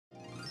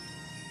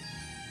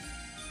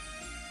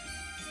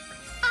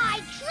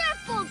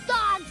awful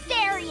dogs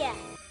dare you?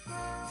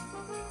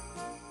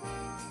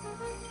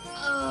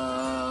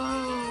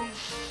 Oh,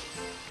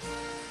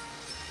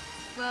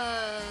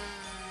 fudge.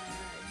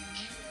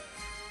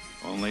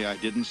 Only I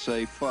didn't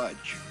say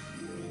fudge.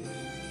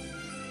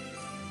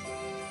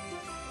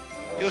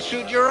 You'll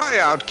shoot your eye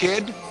out,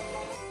 kid.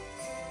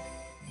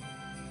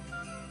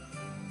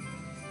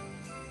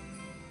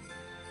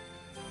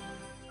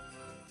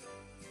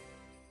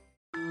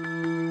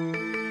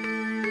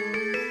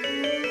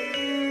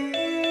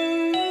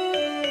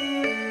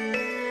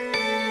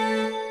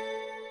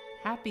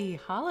 Happy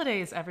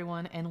holidays,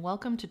 everyone, and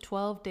welcome to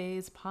 12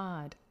 Days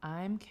Pod.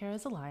 I'm Kara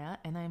Zelaya,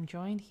 and I'm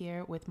joined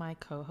here with my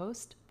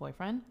co-host,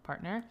 boyfriend,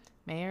 partner,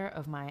 mayor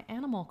of my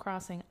Animal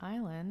Crossing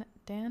island,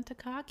 Dan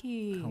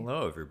Takaki.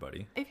 Hello,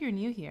 everybody. If you're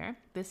new here,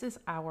 this is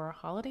our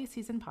holiday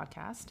season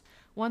podcast,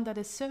 one that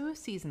is so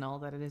seasonal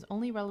that it is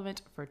only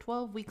relevant for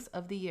 12 weeks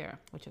of the year,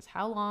 which is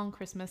how long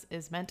Christmas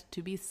is meant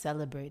to be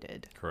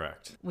celebrated.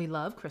 Correct. We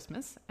love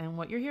Christmas, and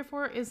what you're here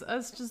for is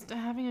us just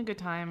having a good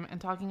time and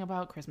talking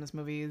about Christmas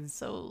movies.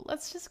 So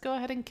let's just go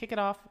ahead and kick it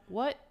off.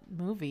 What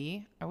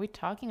movie are we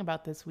talking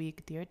about this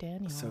week, dear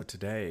Daniel? So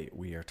today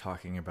we are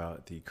talking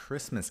about the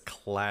Christmas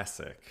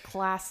classic,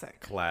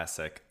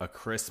 A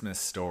Christmas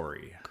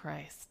Story.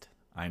 Christ.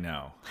 I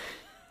know.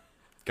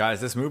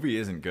 Guys, this movie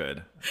isn't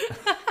good.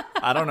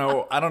 I don't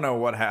know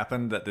what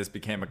happened that this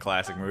became a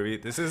classic movie.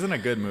 This isn't a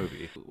good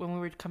movie. When we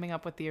were coming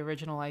up with the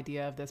original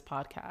idea of this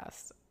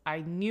podcast,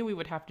 I knew we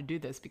would have to do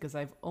this because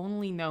I've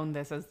only known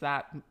this as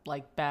that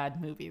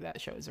bad movie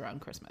that shows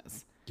around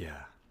Christmas.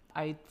 Yeah.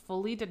 I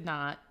fully did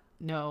not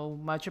know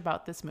much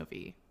about this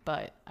movie,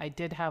 but I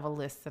did have a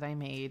list that I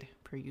made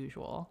per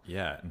usual.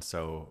 Yeah, and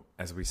so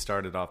as we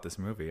started off this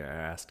movie, I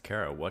asked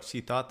Kara what she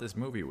thought this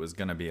movie was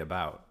going to be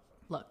about.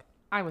 Look,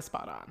 I was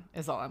spot on,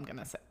 is all I'm going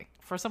to say.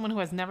 For someone who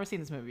has never seen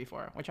this movie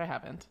before, which I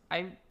haven't,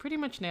 I pretty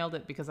much nailed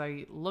it because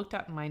I looked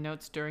at my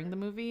notes during the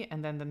movie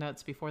and then the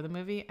notes before the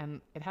movie, and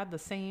it had the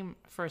same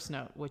first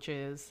note, which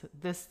is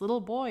this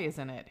little boy is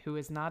in it who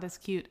is not as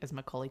cute as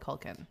Macaulay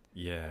Culkin.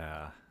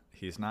 Yeah,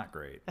 he's not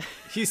great.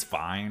 He's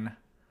fine.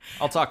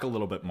 I'll talk a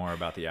little bit more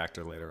about the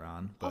actor later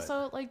on. But...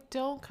 Also,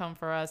 don't come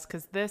for us,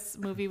 because this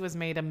movie was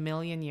made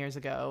 1,000,000 years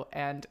ago,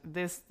 and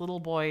this little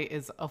boy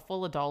is a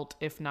full adult,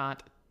 if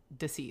not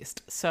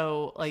deceased.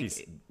 So,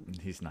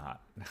 he's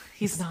not.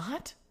 He's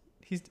not?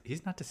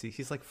 He's not deceased.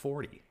 He's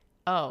 40.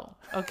 Oh,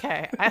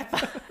 okay.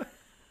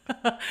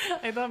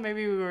 I thought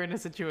maybe we were in a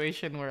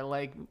situation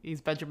where he's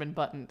Benjamin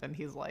Button and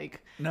he's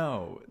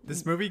No,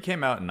 this movie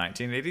came out in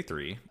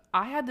 1983.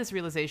 I had this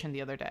realization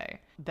the other day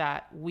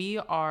that we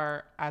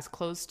are as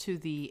close to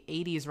the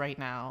 80s right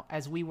now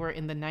as we were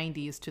in the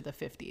 90s to the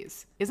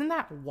 50s. Isn't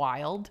that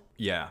wild?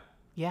 Yeah.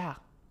 Yeah.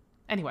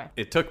 Anyway.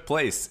 It took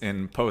place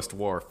in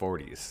post-war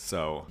 40s,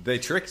 so they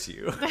tricked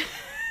you.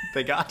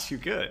 They got you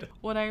good.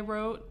 What I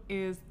wrote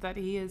is that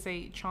he is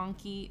a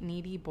chonky,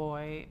 needy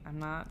boy. I'm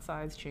not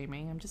size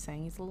shaming. I'm just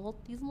saying he's a little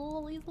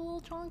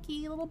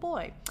chonky little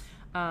boy.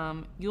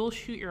 You'll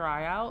Shoot Your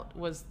Eye Out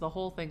was the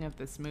whole thing of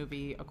this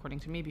movie, according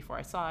to me, before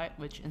I saw it,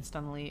 which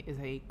incidentally is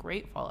a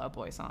great Fall Out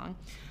Boy song.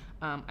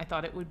 I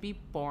thought it would be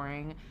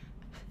boring.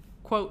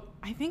 Quote,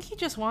 I think he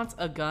just wants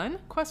a gun, ?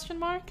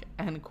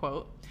 End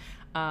quote.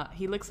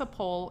 He licks a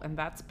pole, and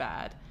that's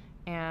bad.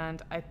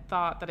 And I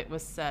thought that it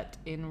was set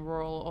in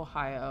rural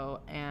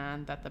Ohio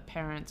and that the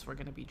parents were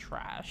going to be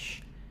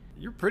trash.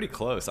 You're pretty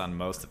close on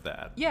most of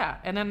that. Yeah,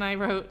 and then I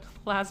wrote,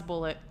 last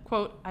bullet,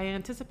 quote, I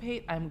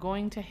anticipate I'm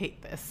going to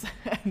hate this,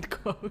 end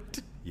quote.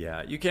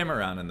 Yeah, you came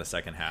around in the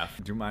second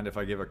half. Do you mind if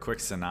I give a quick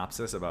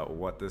synopsis about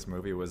what this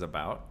movie was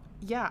about?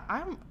 Yeah,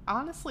 I've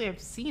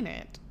seen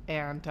it,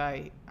 and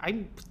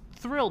I'm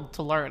thrilled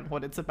to learn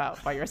what it's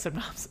about by your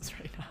synopsis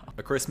right now.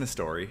 A Christmas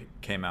Story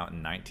came out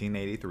in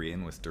 1983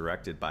 and was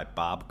directed by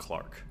Bob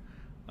Clark.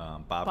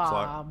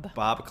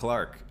 Bob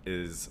Clark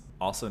is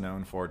also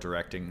known for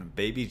directing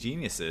Baby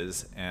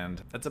Geniuses,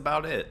 and that's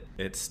about it.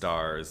 It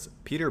stars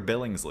Peter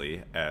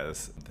Billingsley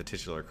as the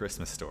titular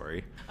Christmas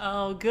Story.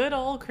 Oh, good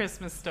old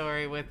Christmas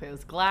Story with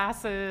his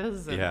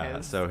glasses and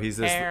his so he's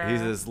hair.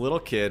 He's this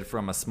little kid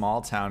from a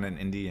small town in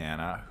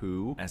Indiana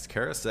who, as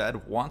Kara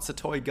said, wants a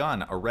toy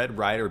gun, a Red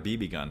Ryder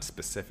BB gun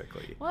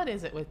specifically. What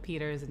is it with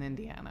Peters in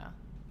Indiana?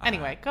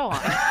 Anyway, go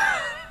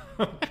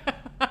on.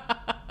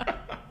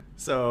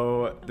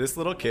 So, this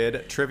little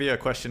kid, trivia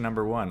question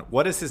number 1.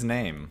 What is his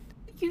name?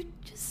 You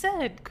just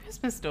said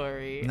Christmas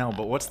Story. No,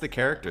 but what's the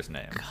character's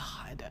name?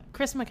 God.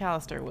 Chris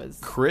McAllister was...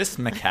 Chris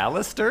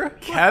McAllister?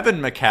 Kevin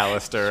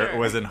McAllister Sure.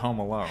 was in Home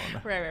Alone.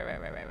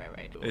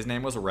 Right. His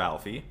name was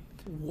Ralphie.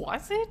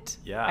 Was it?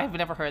 Yeah. I've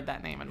never heard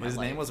that name in my life. His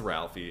name was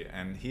Ralphie,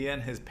 and he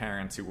and his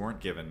parents, who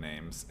weren't given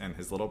names, and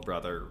his little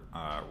brother,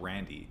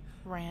 Randy,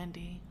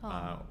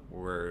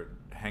 were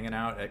hanging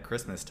out at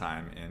Christmas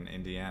time in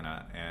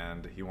Indiana,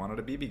 and he wanted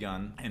a BB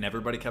gun, and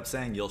everybody kept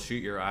saying, you'll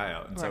shoot your eye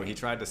out. And so he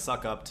tried to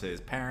suck up to his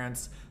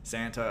parents,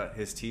 Santa,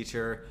 his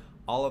teacher,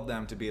 all of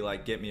them to be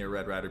like, get me a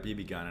Red Ryder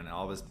BB gun, and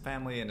all of his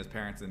family and his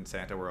parents and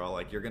Santa were all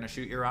like, you're gonna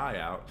shoot your eye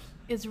out.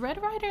 Is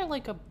Red Ryder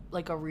like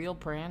a real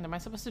brand? Am I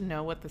supposed to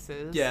know what this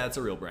is? Yeah, it's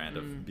a real brand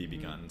of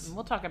BB guns.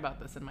 We'll talk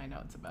about this in my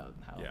notes about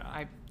how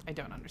Yeah. I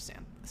don't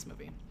understand this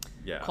movie.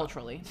 Yeah.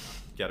 Culturally.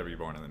 You gotta be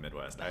born in the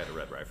Midwest. I had a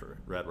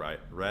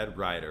Red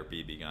Ryder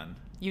BB gun.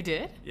 You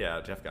did? Yeah,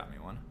 Jeff got me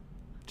one.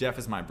 Jeff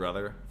is my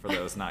brother, for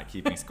those not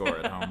keeping score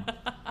at home.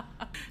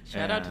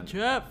 Shout out to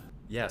Jeff.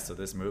 Yeah, so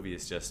this movie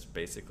is just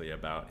basically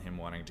about him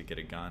wanting to get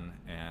a gun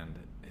and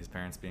his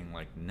parents being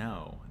like,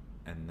 no.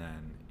 And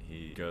then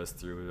he goes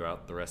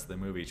throughout the rest of the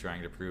movie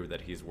trying to prove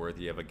that he's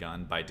worthy of a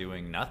gun by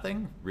doing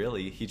nothing,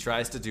 really. He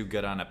tries to do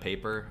good on a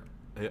paper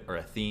or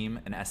a theme,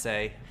 an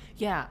essay.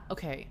 Yeah,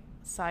 okay.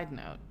 Side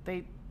note,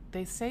 they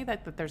say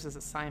that there's this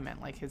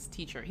assignment, like his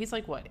teacher, he's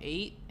like, what,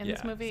 8 in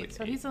this movie? Like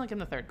so 8. he's like in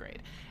the 3rd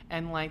grade.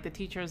 And like the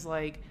teacher's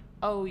like,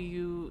 oh,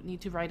 you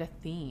need to write a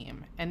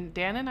theme. And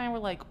Dan and I were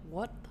like,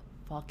 what the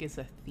fuck is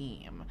a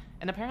theme?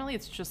 And apparently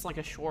it's just like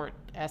a short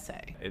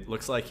essay. It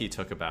looks like he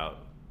took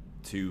about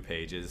 2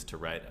 pages to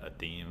write a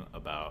theme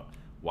about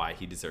why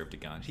he deserved a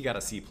gun. He got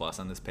a C+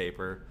 on this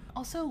paper.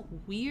 Also,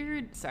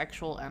 weird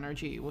sexual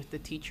energy with the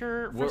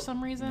teacher for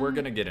some reason. We're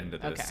going to get into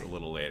this Okay. a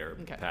little later,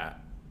 Okay. Pat,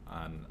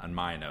 on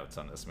my notes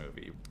on this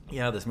movie.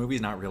 Yeah, this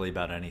movie's not really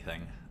about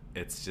anything.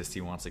 It's just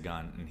he wants a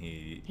gun, and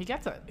he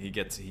gets it. He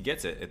gets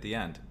it at the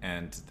end,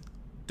 and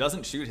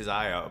doesn't shoot his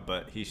eye out,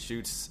 but he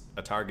shoots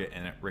a target,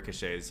 and it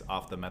ricochets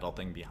off the metal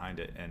thing behind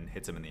it and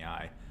hits him in the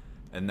eye.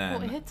 And then...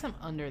 Well, it hits him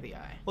under the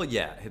eye. Well,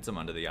 yeah, it hits him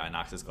under the eye,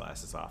 knocks his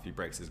glasses off. He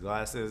breaks his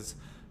glasses.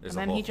 There's And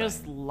a then whole he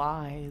just thing.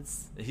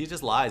 lies. He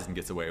just lies and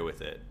gets away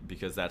with it,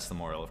 because that's the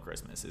moral of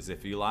Christmas, is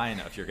if you lie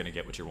enough, you're going to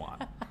get what you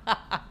want.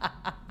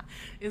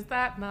 Is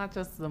that not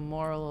just the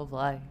moral of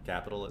life?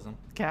 Capitalism.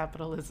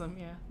 Capitalism,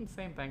 yeah.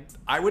 Same thing.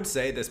 I would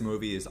say this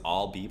movie is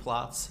all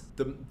B-plots.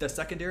 The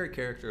secondary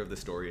character of the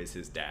story is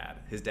his dad.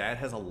 His dad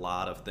has a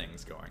lot of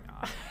things going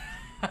on.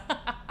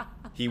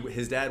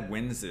 His dad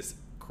wins this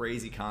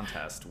crazy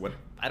contest.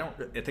 I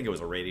think it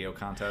was a radio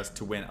contest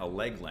to win a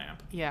leg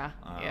lamp. Yeah,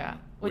 yeah.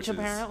 Which is-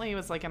 apparently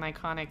was like an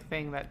iconic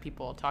thing that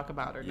people talk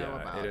about or know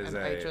Yeah, about. it is and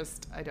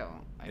a- I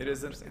don't It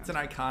is. understand. It's an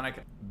iconic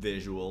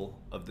visual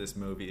of this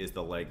movie. Is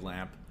the leg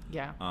lamp.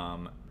 Yeah.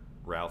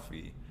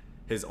 Ralphie,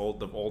 the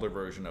older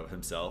version of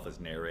himself, is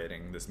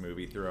narrating this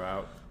movie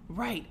throughout,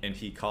 Right. and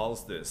he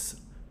calls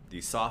this the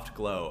soft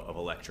glow of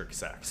electric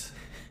sex.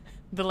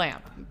 The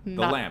lamp. The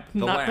Not lamp.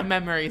 the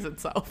memories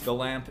itself. The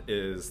lamp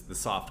is the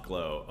soft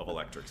glow of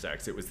electric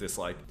sex. It was this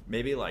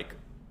maybe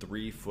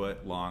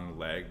 3-foot long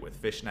leg with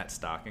fishnet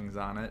stockings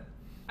on it.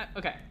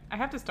 Okay, I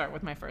have to start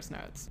with my first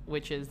notes,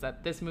 which is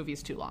that this movie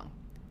is too long.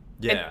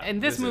 Yeah,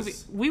 And this movie,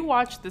 we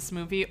watched this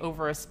movie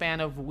over a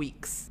span of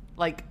weeks.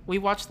 Like, we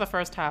watched the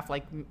first half,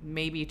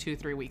 maybe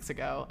 2-3 weeks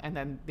ago, and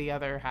then the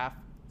other half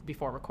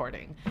before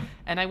recording.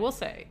 And I will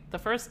say, the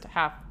first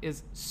half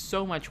is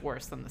so much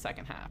worse than the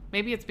second half.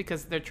 Maybe it's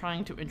because they're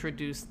trying to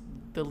introduce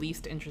the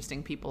least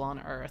interesting people on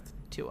Earth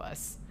to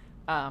us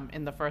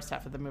in the first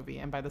half of the movie.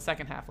 And by the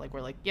second half,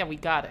 we're like, yeah, we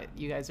got it.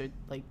 You guys are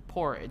like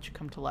porridge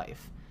come to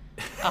life.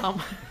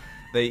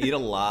 They eat a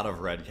lot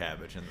of red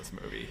cabbage in this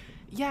movie.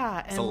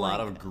 Yeah, It's a lot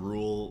of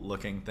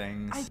gruel-looking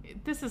things.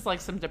 This is like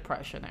some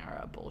Depression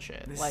era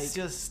bullshit. This is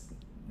just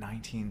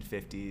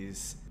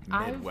 1950s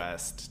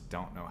Midwest.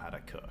 Don't know how to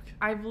cook.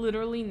 I've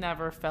literally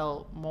never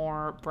felt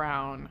more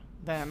brown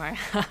than I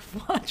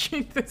have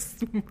watching this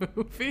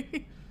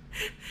movie.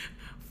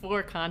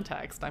 For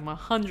context, I'm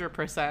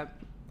 100%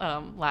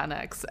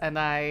 Latinx, and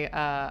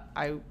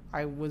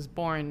I was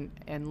born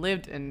and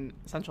lived in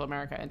Central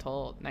America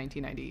until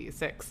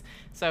 1996.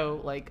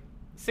 So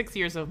 6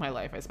 years of my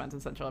life I spent in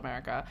Central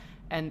America,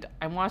 and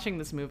I'm watching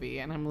this movie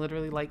and I'm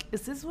literally like,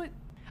 is this what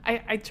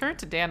I turned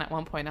to Dan at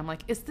one point. I'm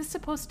like, is this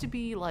supposed to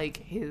be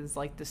his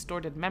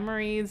distorted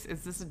memories?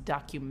 Is this a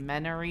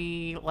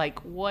documentary?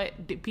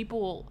 What do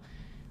people...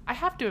 I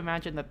have to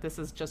imagine that this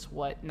is just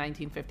what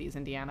 1950s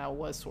Indiana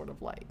was sort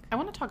of like. I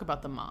want to talk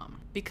about the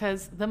mom,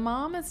 because the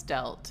mom is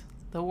dealt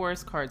the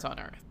worst cards on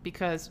earth,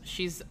 because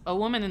she's a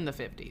woman in the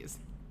 50s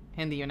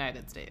in the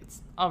United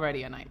States,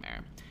 already a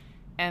nightmare.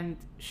 And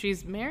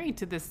she's married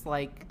to this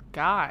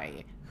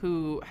guy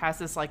who has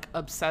this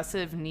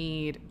obsessive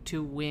need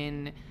to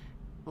win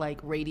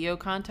radio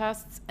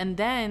contests. And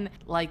then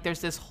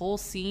there's this whole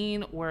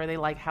scene where they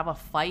have a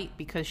fight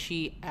because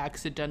she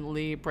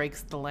accidentally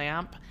breaks the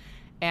lamp.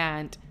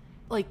 And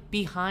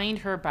behind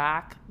her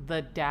back,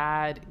 the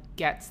dad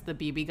gets the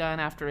BB gun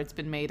after it's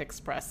been made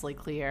expressly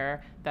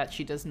clear that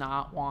she does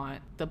not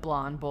want the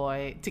blonde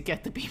boy to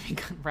get the BB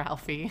gun,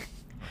 Ralphie.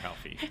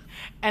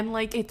 And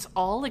it's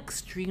all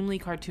extremely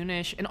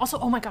cartoonish. And also,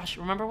 oh my gosh,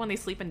 remember when they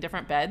sleep in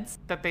different beds?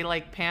 That they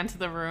pan to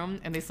the room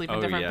and they sleep in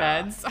different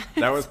beds?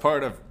 That was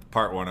part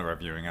one of our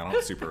viewing. I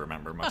don't super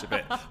remember much of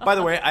it. By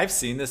the way, I've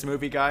seen this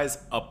movie, guys,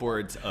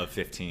 upwards of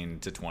 15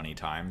 to 20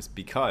 times,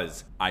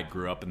 because I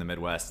grew up in the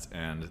Midwest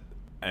and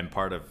am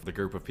part of the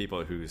group of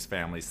people whose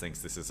families thinks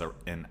this is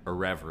an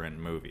irreverent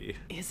movie.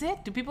 Is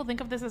it? Do people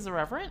think of this as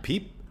irreverent?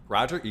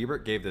 Roger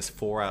Ebert gave this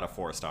 4 out of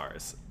 4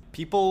 stars.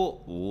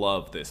 People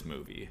love this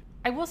movie.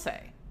 I will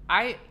say,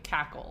 I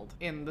cackled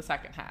in the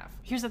second half.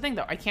 Here's the thing,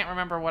 though. I can't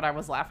remember what I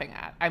was laughing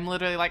at. I'm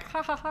literally like,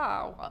 ha ha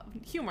ha,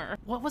 humor.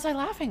 What was I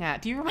laughing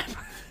at? Do you remember?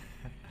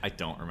 I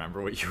don't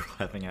remember what you were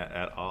laughing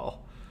at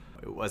all.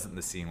 It wasn't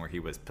the scene where he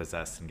was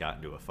possessed and got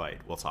into a fight.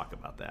 We'll talk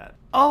about that.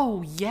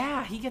 Oh,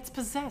 yeah, he gets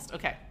possessed.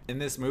 Okay. In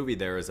this movie,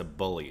 there is a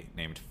bully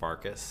named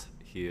Farkas.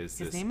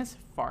 His name is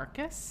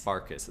Farkas?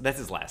 Farkas. That's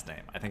his last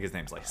name. I think his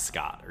name's like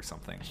Scott or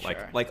something.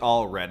 Sure. Like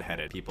all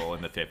redheaded people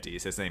in the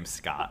 50s. His name's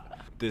Scott.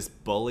 This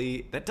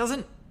bully that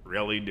doesn't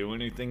really do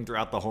anything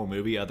throughout the whole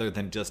movie other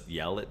than just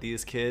yell at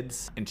these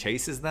kids and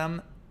chases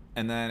them.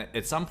 And then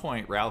at some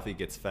point, Ralphie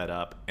gets fed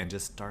up and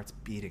just starts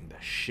beating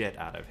the shit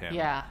out of him.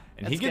 Yeah,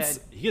 and he gets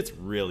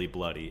really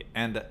bloody.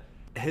 And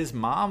his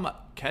mom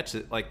catches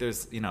it. Like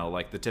there's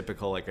like the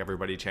typical like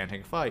everybody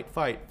chanting fight,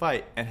 fight,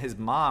 fight. And his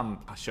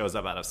mom shows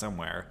up out of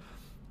somewhere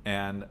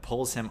and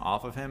pulls him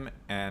off of him.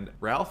 And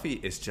Ralphie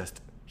is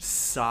just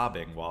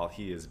sobbing while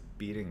he is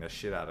beating the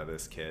shit out of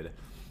this kid.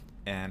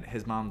 And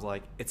his mom's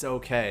like, it's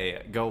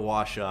okay, go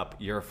wash up,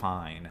 you're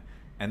fine.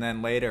 And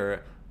then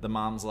later, the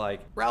mom's like,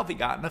 Ralphie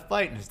got in a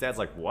fight. And his dad's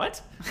like,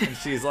 what? And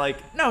she's like,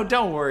 no,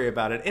 don't worry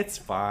about it, it's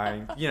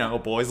fine.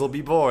 Boys will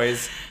be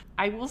boys.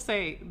 I will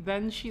say,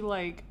 then she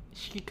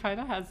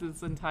kind of has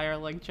this entire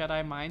like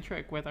Jedi mind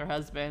trick with her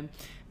husband,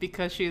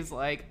 because she's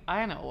like,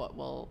 I know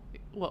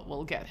what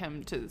will get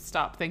him to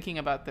stop thinking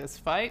about this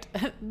fight.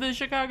 The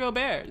Chicago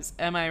Bears,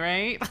 am I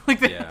right?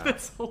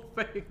 This whole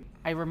thing.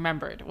 I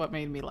remembered what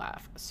made me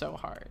laugh so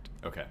hard.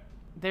 Okay.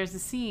 There's a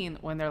scene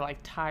when their like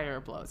tire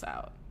blows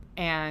out,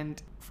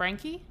 and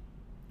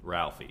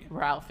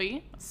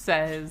Ralphie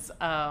says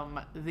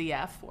the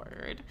F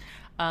word.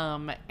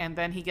 And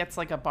then he gets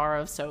like a bar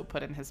of soap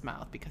put in his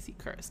mouth because he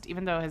cursed,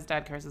 even though his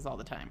dad curses all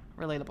the time.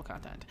 Relatable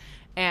content.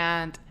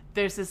 And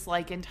there's this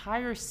like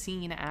entire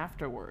scene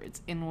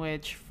afterwards in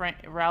which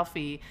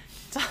Ralphie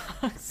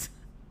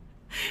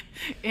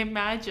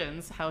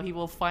imagines how he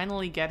will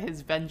finally get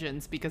his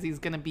vengeance because he's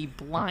going to be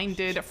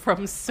blinded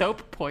from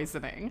soap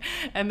poisoning.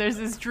 And there's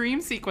this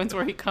dream sequence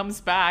where he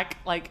comes back,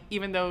 like,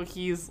 even though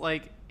he's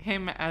like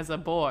him as a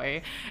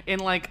boy, in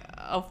like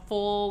a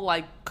full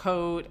like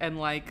coat and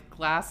like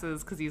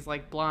glasses because he's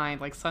like blind,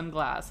 like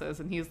sunglasses,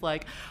 and he's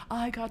like,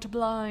 I got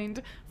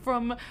blind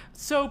from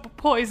soap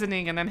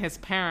poisoning. And then his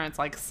parents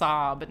like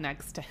sob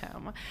next to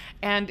him,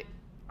 and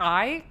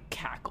I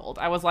cackled.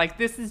 I was like,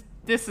 this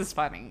is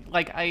funny.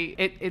 Like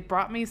it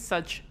brought me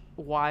such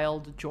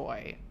wild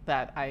joy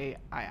that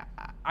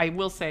I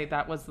will say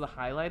that was the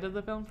highlight of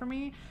the film for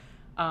me.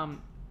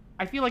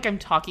 I feel like I'm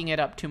talking it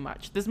up too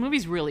much. This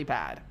movie's really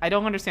bad. I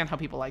don't understand how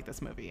people like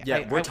this movie.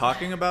 Yeah, we're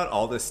talking about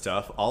all this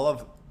stuff. All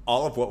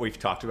of what we've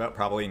talked about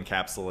probably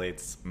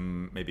encapsulates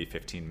maybe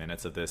 15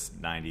 minutes of this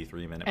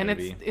 93-minute movie. And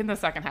it's in the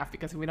second half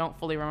because we don't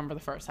fully remember the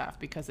first half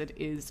because it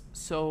is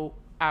so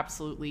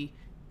absolutely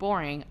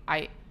boring.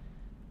 I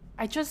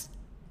just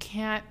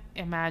can't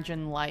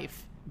imagine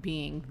life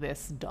being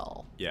this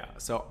dull. Yeah,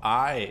 so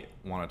I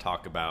want to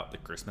talk about the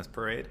Christmas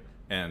parade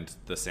and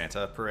the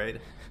Santa parade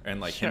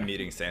and like him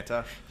meeting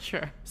Santa.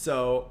 Sure.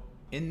 So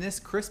in this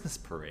Christmas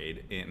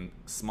parade in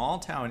small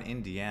town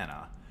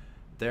Indiana,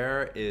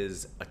 there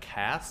is a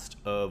cast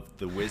of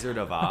the Wizard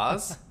of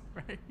Oz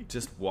right.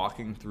 just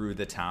walking through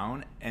the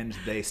town, and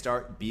they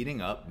start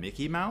beating up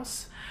Mickey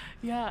Mouse.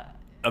 Yeah.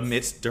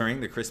 During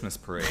the Christmas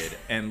parade.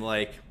 And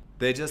like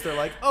they're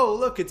like, oh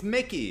look, it's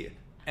Mickey.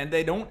 And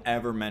they don't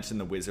ever mention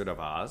the Wizard of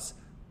Oz.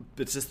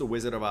 It's just the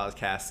Wizard of Oz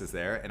cast is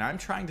there. And I'm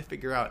trying to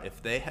figure out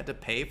if they had to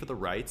pay for the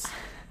rights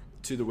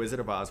to the Wizard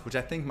of Oz, which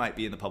I think might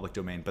be in the public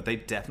domain, but they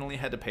definitely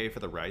had to pay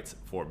for the rights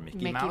for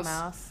Mickey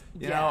Mouse.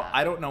 You know,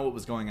 I don't know what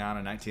was going on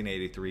in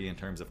 1983 in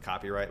terms of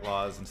copyright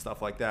laws and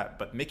stuff like that,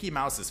 but Mickey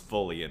Mouse is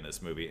fully in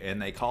this movie,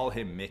 and they call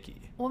him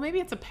Mickey. Well, maybe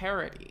it's a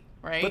parody,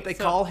 right? But they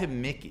call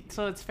him Mickey.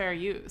 So it's fair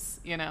use,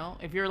 you know?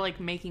 If you're like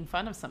making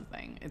fun of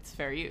something, it's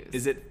fair use.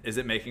 Is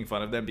it making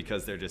fun of them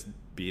because they're just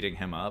beating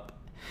him up?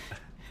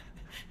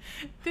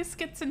 This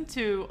gets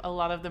into a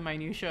lot of the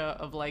minutia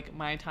of like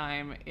my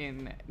time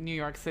in New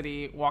York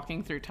City,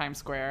 walking through Times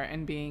Square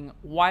and being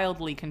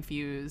wildly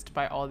confused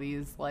by all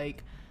these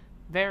like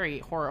very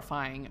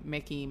horrifying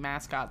Mickey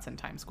mascots in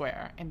Times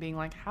Square and being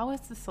like, how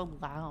is this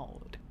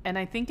allowed? And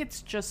I think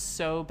it's just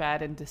so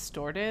bad and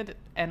distorted,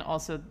 and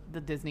also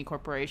the Disney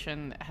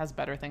Corporation has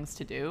better things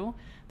to do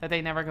that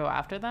they never go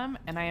after them.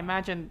 And I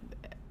imagine,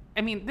 I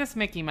mean, this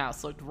Mickey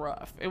Mouse looked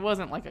rough. It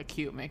wasn't like a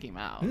cute Mickey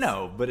Mouse.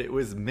 No, but it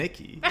was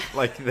Mickey.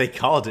 Like, they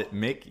called it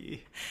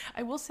Mickey.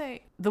 I will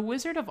say, The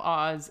Wizard of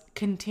Oz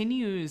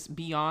continues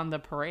beyond the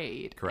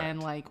parade. Correct.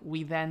 And, like,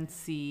 we then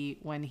see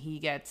when he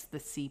gets the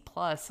C+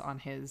 on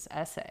his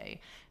essay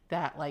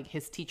that, like,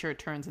 his teacher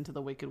turns into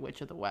the Wicked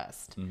Witch of the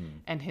West. Mm-hmm.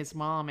 And his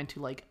mom into,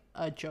 like,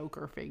 a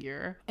Joker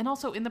figure. And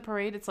also in the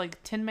parade, it's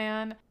like Tin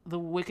Man, the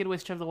Wicked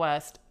Witch of the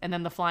West, and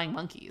then the Flying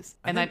Monkeys.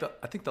 And I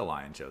think the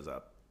lion shows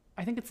up.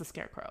 I think it's the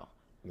Scarecrow.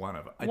 One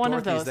of them. One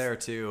Dorothy's of those. there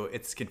too.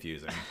 It's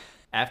confusing.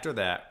 After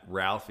that,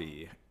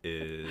 Ralphie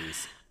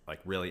is like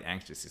really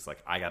anxious. He's like,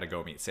 I gotta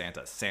go meet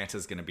Santa.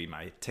 Santa's gonna be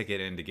my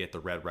ticket in to get the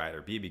Red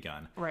Ryder BB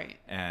gun. Right.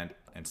 And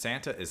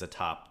Santa is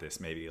atop this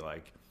maybe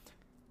like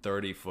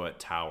 30-foot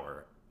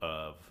tower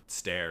of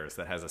stairs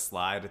that has a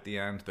slide at the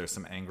end. There's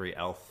some angry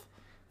elf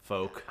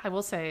folk. I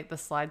will say the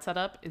slide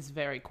setup is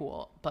very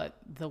cool, but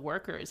the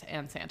workers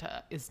and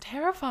Santa is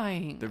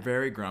terrifying. They're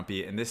very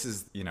grumpy, and this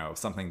is,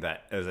 something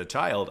that as a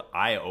child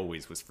I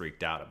always was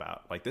freaked out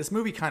about. Like, this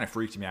movie kind of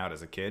freaked me out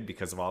as a kid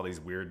because of all these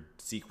weird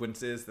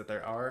sequences that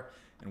there are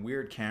and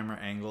weird camera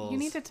angles. You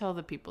need to tell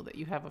the people that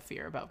you have a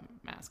fear about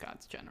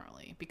mascots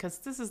generally, because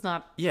this is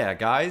not... Yeah,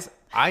 guys,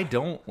 I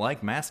don't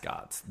like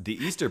mascots. The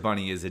Easter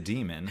Bunny is a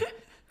demon.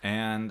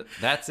 And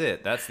that's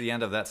it. That's the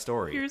end of that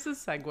story. Here's a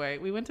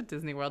segue. We went to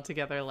Disney World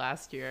together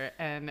last year,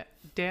 and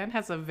Dan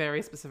has a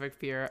very specific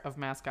fear of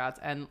mascots.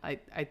 And I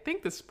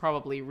think this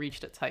probably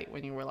reached its height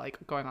when you were like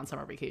going on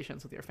summer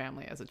vacations with your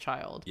family as a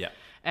child. Yeah.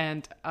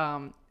 And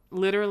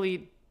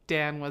literally,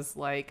 Dan was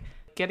like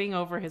getting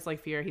over his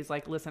like fear. He's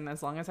like, listen,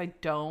 as long as I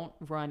don't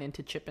run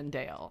into Chip and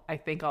Dale, I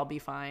think I'll be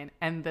fine.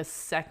 And the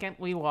second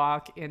we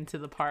walk into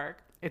the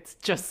park, it's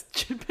just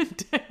Chip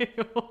and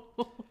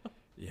Dale.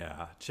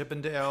 Yeah, Chip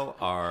and Dale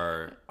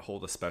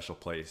hold a special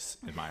place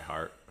in my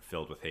heart,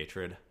 filled with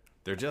hatred.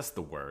 They're just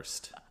the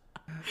worst.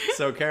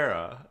 So,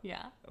 Kara,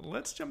 yeah,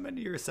 let's jump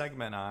into your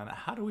segment on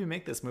how do we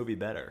make this movie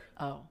better?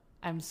 Oh,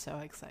 I'm so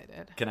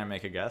excited. Can I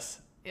make a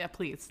guess? Yeah,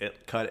 please.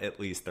 It cut at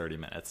least 30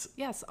 minutes.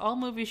 Yes, all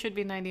movies should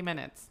be 90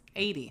 minutes.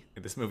 80.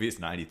 This movie is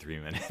 93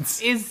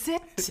 minutes. Is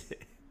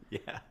it?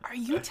 Yeah. Are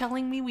you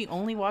telling me we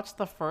only watched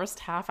the first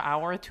half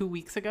hour 2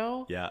 weeks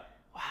ago? Yeah.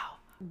 Wow.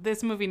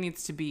 This movie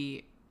needs to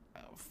be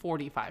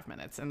 45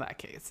 minutes in that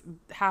case.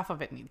 Half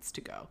of it needs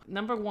to go.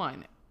 Number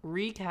one,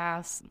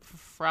 recast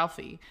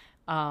Ralphie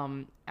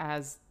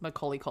as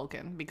Macaulay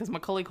Culkin, because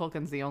Macaulay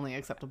Culkin's the only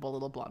acceptable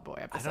little blonde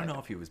boy. I don't know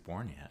if he was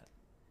born yet.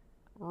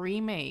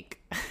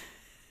 Remake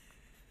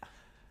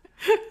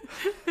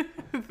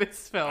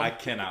this film. I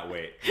cannot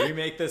wait.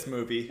 Remake this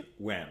movie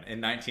when? In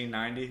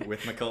 1990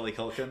 with Macaulay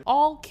Culkin?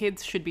 All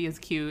kids should be as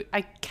cute.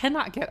 I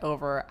cannot get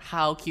over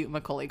how cute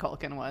Macaulay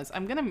Culkin was.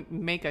 I'm going to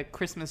make a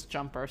Christmas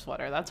jumper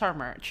sweater. That's our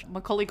merch.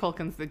 Macaulay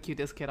Culkin's the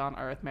cutest kid on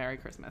earth. Merry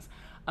Christmas.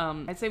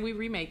 I'd say we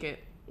remake it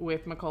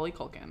with Macaulay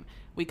Culkin.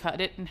 We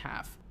cut it in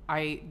half.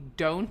 I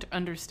don't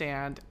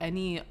understand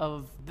any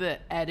of the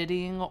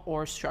editing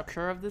or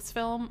structure of this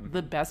film. Mm-hmm.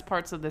 The best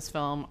parts of this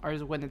film are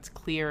when it's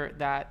clear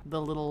that the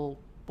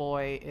little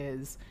boy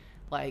is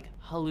like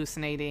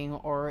hallucinating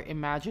or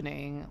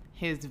imagining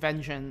his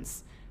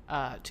vengeance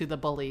to the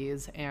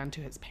bullies and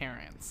to his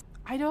parents.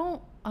 I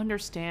don't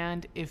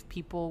understand if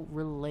people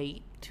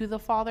relate to the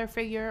father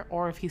figure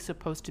or if he's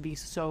supposed to be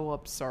so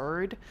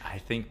absurd. I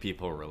think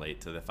people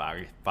relate to the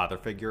father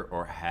figure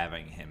or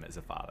having him as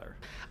a father.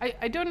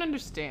 I don't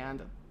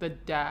understand the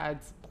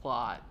dad's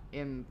plot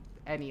in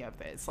any of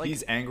this. Like,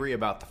 he's angry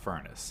about the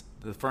furnace.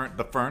 The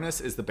furnace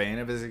is the bane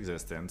of his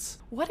existence.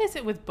 What is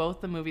it with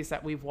both the movies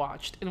that we've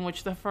watched in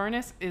which the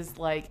furnace is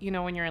like,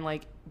 when you're in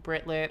like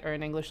Brit Lit or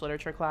an English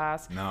literature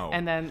class? No.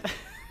 And then...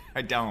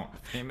 I don't.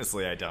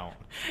 Famously, I don't.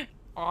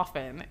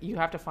 Often you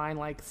have to find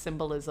like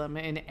symbolism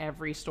in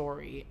every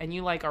story, and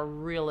you like are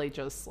really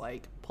just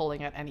like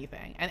pulling at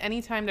anything. And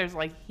anytime there's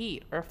like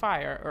heat or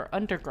fire or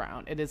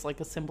underground, it is like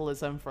a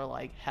symbolism for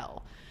like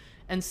hell.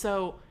 And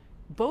so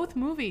both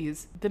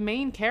movies, the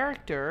main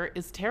character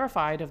is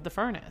terrified of the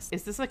furnace.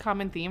 Is this a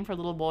common theme for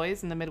little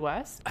boys in the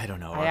Midwest? I don't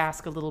know. I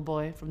ask a little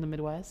boy from the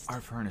Midwest.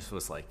 Our furnace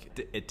was like,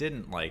 it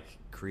didn't like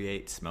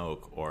create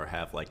smoke or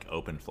have like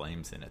open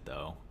flames in it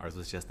though. Ours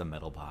was just a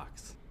metal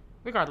box.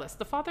 Regardless,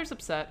 the father's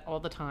upset all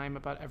the time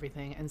about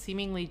everything and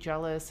seemingly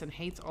jealous and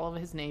hates all of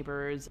his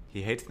neighbors.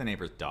 He hates the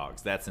neighbors'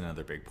 dogs. That's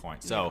another big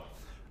point. So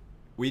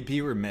we'd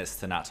be remiss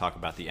to not talk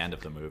about the end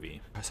of the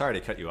movie. Sorry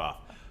to cut you off.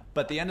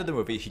 But the end of the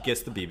movie, he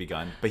gets the BB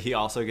gun, but he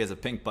also gets a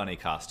pink bunny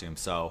costume.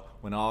 So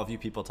when all of you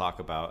people talk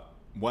about,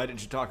 why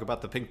did you talk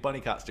about the pink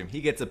bunny costume?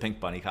 He gets a pink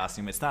bunny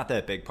costume. It's not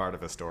that big part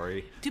of the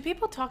story. Do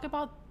people talk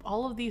about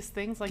all of these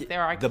things like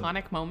they're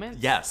iconic moments?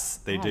 Yes,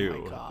 they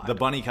do. My God. The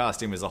bunny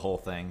costume is a whole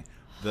thing.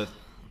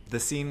 The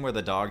scene where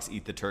the dogs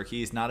eat the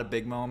turkey is not a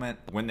big moment.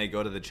 When they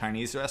go to the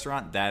Chinese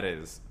restaurant, that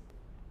is.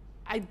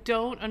 I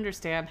don't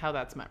understand how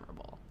that's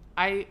memorable.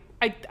 I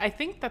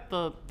think that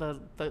the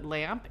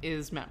lamp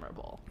is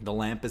memorable. The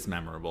lamp is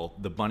memorable.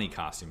 The bunny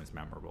costume is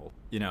memorable.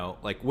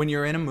 Like when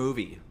you're in a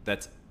movie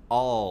that's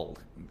all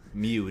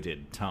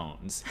muted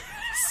tones,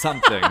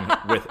 something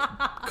with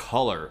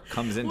color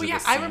comes into the scene.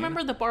 I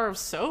remember the bar of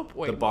soap.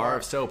 The bar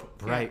of soap,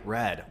 bright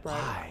red. Right.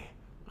 Why?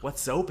 What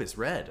soap is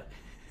red?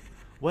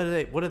 What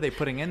are they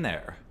putting in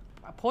there?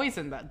 A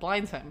poison that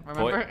blinds him,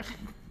 remember?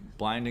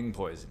 Blinding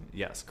poison.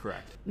 Yes,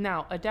 correct.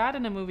 Now, a dad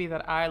in a movie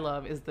that I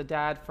love is the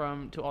dad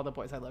from To All the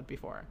Boys I Loved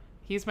Before.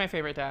 He's my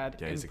favorite dad.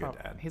 Yeah, he's a good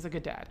dad. He's a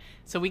good dad.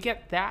 So we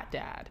get that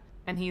dad,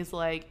 and he's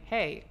like,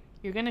 hey,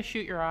 you're going to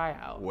shoot your eye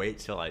out. Wait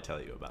till I tell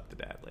you about the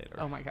dad later.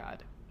 Oh my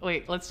God.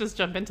 Wait, let's just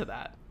jump into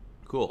that.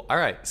 Cool. All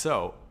right,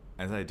 so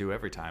as I do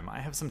every time, I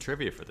have some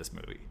trivia for this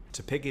movie.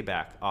 To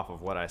piggyback off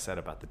of what I said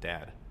about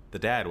the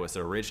dad was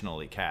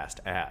originally cast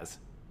as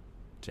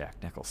Jack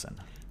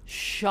Nicholson.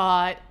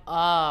 Shut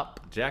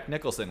up. Jack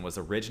Nicholson was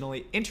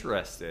originally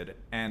interested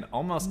and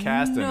almost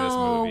cast in this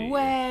movie. No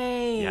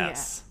way.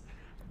 Yes.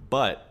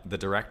 But the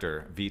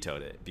director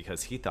vetoed it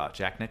because he thought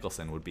Jack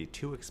Nicholson would be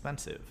too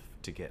expensive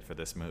to get for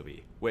this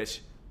movie,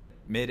 which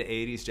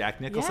mid-'80s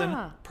Jack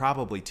Nicholson,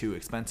 probably too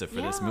expensive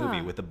for this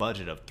movie with a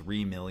budget of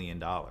 $3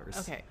 million.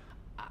 Okay.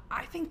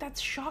 I think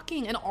that's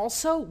shocking and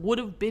also would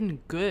have been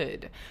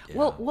good.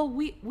 Yeah. Well,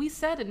 we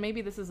said, and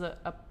maybe this is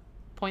a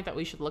point that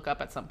we should look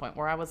up at some point,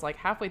 where I was like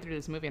halfway through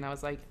this movie and I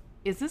was like,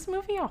 is this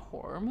movie a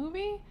horror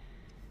movie?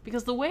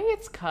 Because the way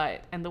it's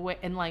cut and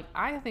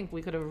I think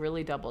we could have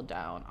really doubled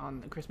down on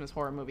the Christmas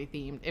horror movie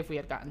theme if we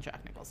had gotten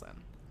Jack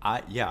Nicholson.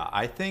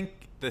 I think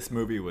this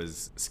movie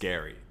was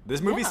scary.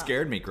 This movie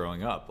scared me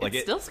growing up. Like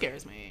it still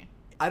scares me.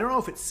 I don't know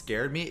if it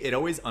scared me. It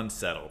always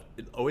unsettled.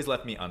 It always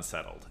left me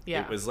unsettled.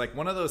 Yeah. It was like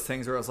one of those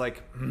things where I was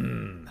like,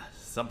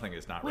 something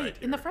is not right here.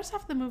 In the first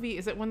half of the movie,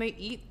 is it when they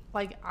eat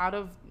like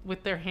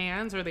with their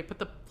hands, or they put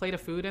the plate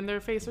of food in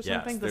their face or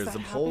something? Yes, there's a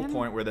whole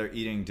point where they're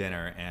eating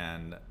dinner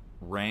and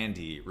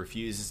Randy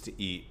refuses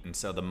to eat, and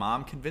so the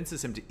mom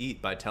convinces him to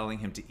eat by telling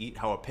him to eat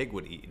how a pig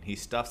would eat, and he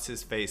stuffs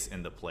his face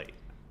in the plate.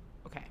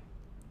 Okay.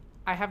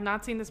 I have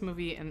not seen this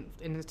movie in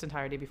its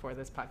entirety before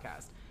this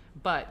podcast,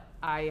 but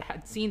I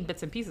had seen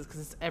bits and pieces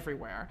because it's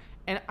everywhere.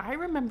 And I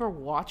remember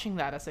watching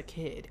that as a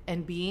kid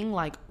and being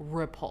like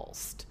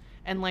repulsed.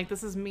 And like,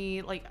 this is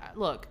me, like,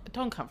 look,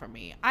 don't come for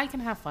me. I can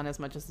have fun as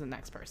much as the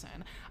next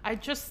person. I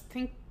just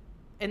think,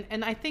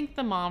 and I think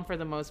the mom for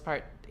the most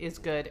part is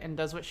good and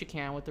does what she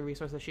can with the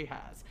resources she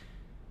has.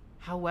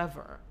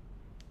 However,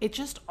 it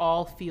just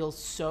all feels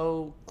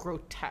so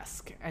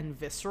grotesque and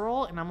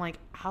visceral. And I'm like,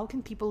 how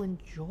can people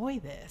enjoy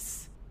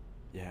this?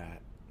 Yeah.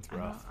 It's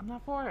rough. I'm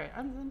not for it.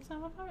 I'm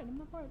not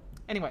for it.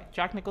 Anyway,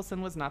 Jack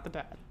Nicholson was not the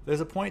dad.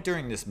 There's a point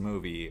during this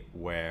movie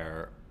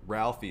where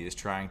Ralphie is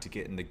trying to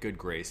get in the good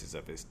graces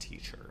of his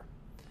teacher.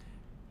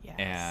 Yes.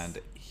 And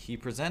he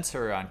presents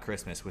her on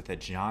Christmas with a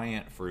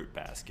giant fruit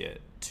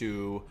basket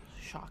to...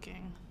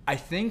 Shocking. I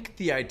think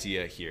the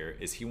idea here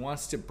is he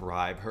wants to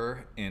bribe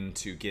her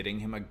into getting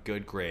him a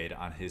good grade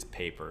on his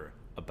paper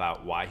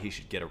about why he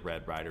should get a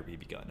Red Ryder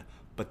BB gun.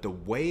 But the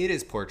way it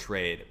is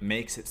portrayed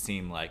makes it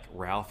seem like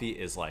Ralphie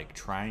is like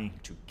trying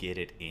to get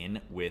it in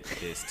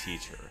with this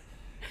teacher.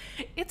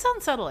 It's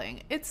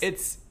unsettling.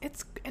 It's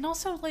and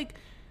also like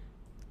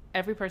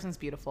every person's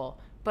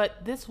beautiful,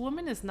 but this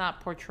woman is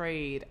not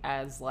portrayed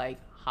as like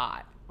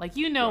hot. Like,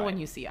 you know, right, when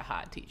you see a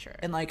hot teacher.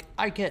 And like,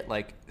 I get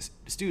like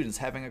students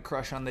having a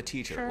crush on the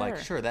teacher. Sure. Like,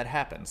 sure, that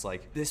happens.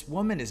 Like, this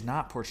woman is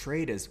not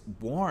portrayed as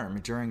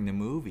warm during the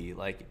movie.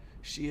 Like,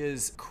 she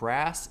is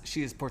crass.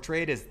 She is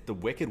portrayed as the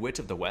Wicked Witch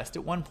of the West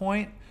at one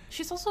point.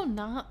 She's also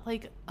not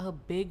like a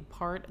big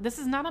part. This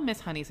is not a Miss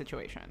Honey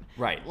situation.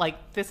 Right.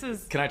 Like, this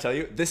is... Can I tell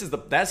you?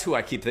 That's who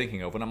I keep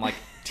thinking of when I'm like,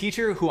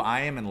 teacher who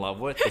I am in love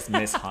with is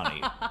Miss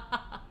Honey.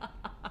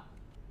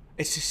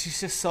 She's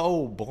just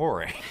so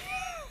boring.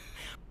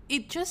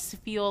 It just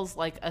feels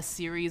like a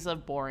series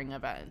of boring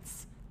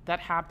events that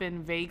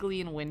happen vaguely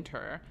in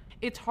winter.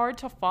 It's hard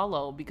to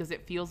follow because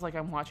it feels like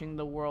I'm watching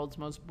the world's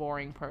most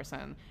boring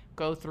person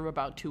go through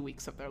about 2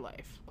 weeks of their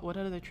life. What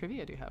other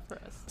trivia do you have for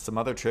us? Some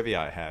other trivia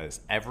I have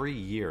is every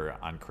year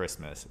on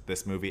Christmas,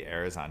 this movie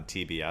airs on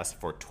TBS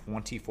for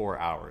 24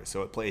 hours.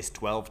 So it plays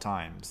 12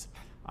 times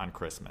on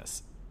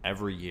Christmas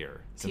every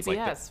year.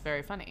 TBS,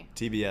 very funny.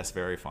 TBS,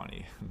 very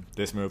funny.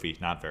 This movie,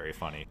 not very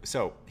funny.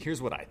 So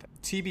here's what I think.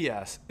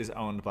 TBS is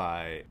owned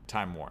by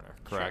Time Warner,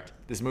 correct? Sure.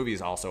 This movie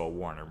is also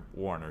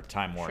a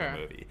Time Warner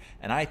movie.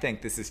 And I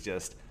think this is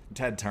just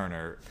Ted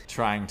Turner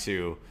trying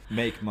to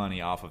make money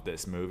off of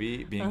this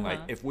movie, being like,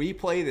 if we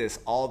play this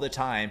all the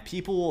time,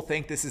 people will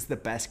think this is the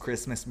best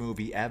Christmas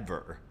movie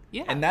ever.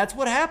 Yeah. And that's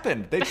what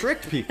happened. They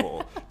tricked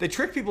people. They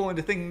tricked people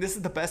into thinking this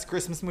is the best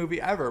Christmas movie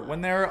ever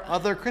when there are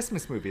other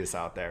Christmas movies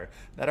out there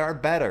that are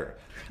better.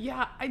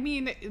 Yeah, I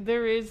mean,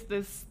 there is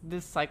this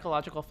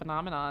psychological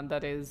phenomenon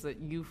that is that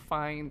you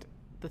find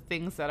the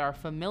things that are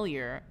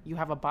familiar, you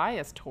have a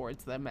bias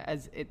towards them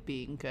as it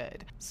being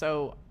good.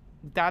 So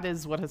that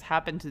is what has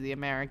happened to the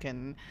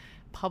American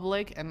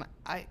public, and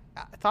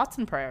thoughts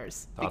and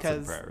prayers.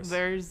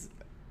 There's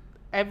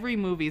every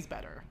movie's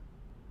better.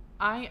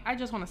 I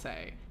just want to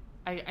say,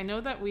 I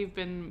know that we've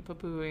been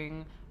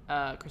poo-pooing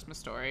Christmas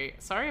Story.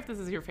 Sorry if this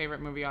is your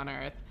favorite movie on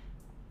earth.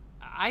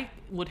 I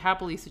would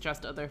happily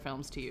suggest other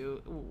films to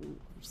you.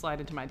 Slide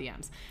into my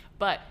DMs.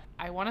 But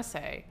I want to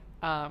say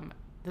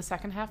the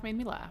second half made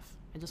me laugh.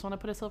 I just want to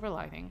put a silver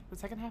lining. The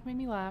second half made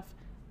me laugh.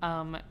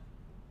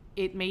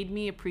 It made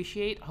me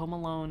appreciate Home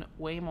Alone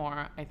way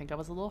more. I think I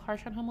was a little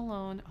harsh on Home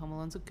Alone. Home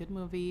Alone's a good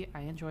movie.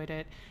 I enjoyed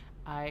it.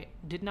 I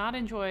did not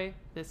enjoy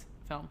this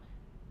film,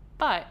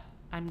 but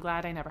I'm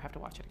glad I never have to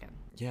watch it again.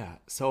 Yeah,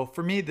 so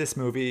for me, this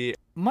movie,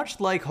 much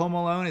like Home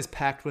Alone, is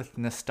packed with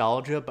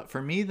nostalgia, but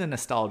for me, the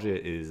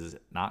nostalgia is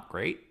not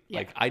great. Yeah.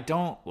 Like, I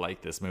don't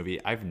like this movie.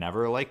 I've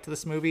never liked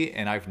this movie,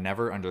 and I've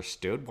never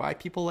understood why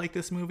people like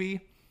this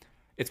movie.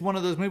 It's one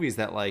of those movies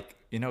that, like,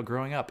 you know,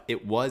 growing up,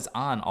 it was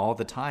on all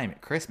the time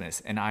at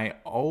Christmas, and I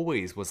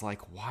always was like,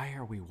 why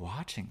are we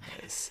watching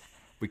this?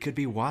 We could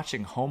be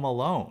watching Home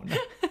Alone.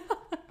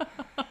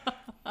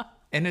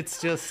 And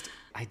it's just,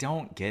 I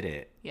don't get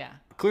it. Yeah.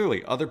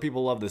 Clearly, other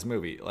people love this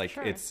movie. Like,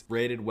 Sure. It's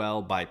rated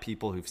well by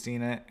people who've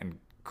seen it and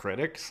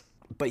critics.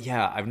 But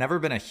yeah, I've never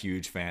been a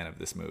huge fan of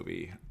this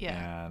movie.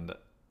 Yeah. And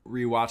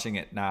rewatching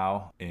it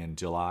now in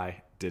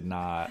July did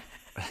not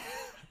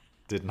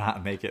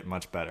make it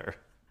much better.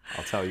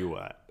 I'll tell you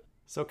what.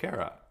 So,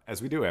 Kara,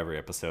 as we do every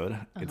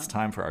episode, it's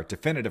time for our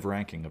definitive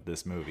ranking of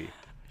this movie.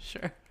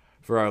 Sure.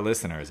 For our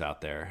listeners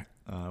out there,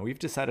 we've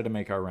decided to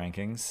make our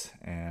rankings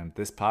and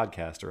this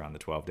podcast around the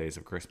 12 days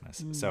of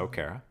Christmas. So,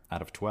 Kara,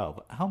 out of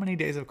 12, how many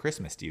days of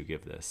Christmas do you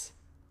give this?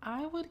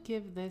 I would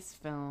give this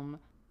film,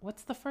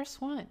 what's the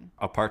first one?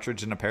 A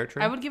Partridge in a Pear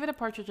Tree? I would give it A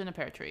Partridge in a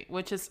Pear Tree,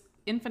 which is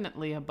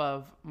infinitely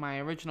above my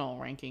original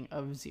ranking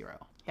of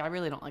 0. Yeah, I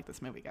really don't like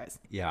this movie, guys.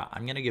 Yeah,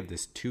 I'm going to give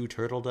this 2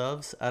 turtle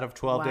doves out of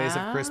 12 days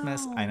of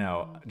Christmas. I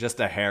know, just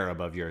a hair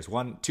above yours.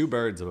 2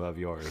 birds above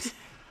yours.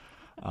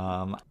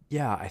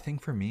 Yeah, I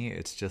think for me,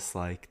 it's just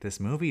like this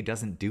movie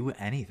doesn't do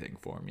anything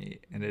for me.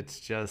 And it's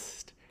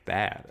just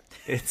bad.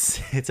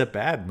 It's a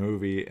bad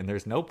movie and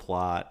there's no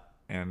plot.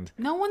 And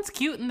no one's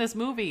cute in this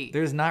movie.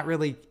 There's not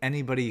really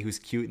anybody who's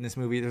cute in this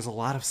movie. There's a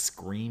lot of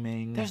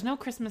screaming. There's no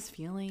Christmas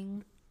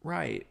feeling.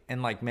 Right.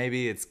 And like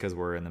maybe it's because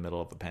we're in the middle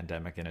of a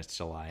pandemic and it's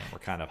July and we're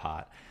kind of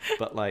hot.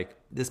 But like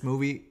this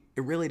movie,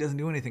 it really doesn't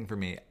do anything for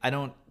me. I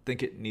don't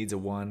think it needs a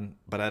 1,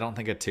 but I don't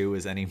think a 2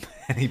 is any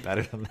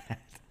better than that.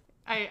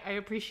 I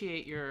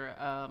appreciate your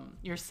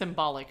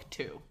symbolic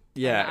 2.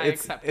 Yeah,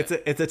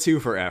 it's a 2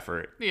 for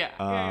effort.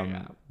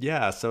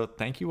 Yeah. So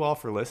thank you all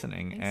for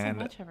listening. Thanks and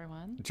so much,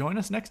 everyone. Join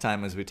us next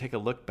time as we take a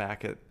look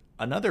back at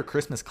another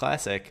Christmas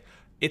classic,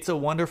 It's a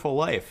Wonderful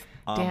Life.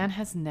 Dan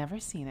has never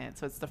seen it,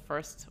 so it's the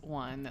first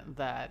one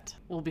that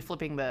we'll be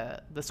flipping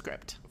the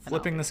script.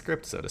 Flipping the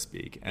script, so to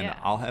speak. And Yeah.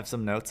 I'll have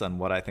some notes on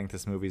what I think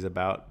this movie's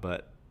about,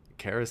 but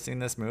Kara's seen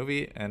this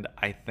movie, and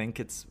I think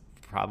it's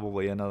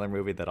probably another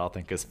movie that I'll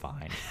think is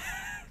fine.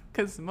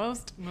 Because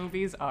most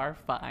movies are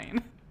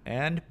fine.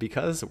 And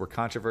because we're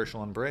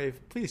controversial and brave,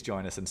 please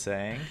join us in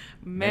saying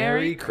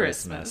Merry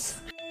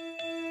Christmas.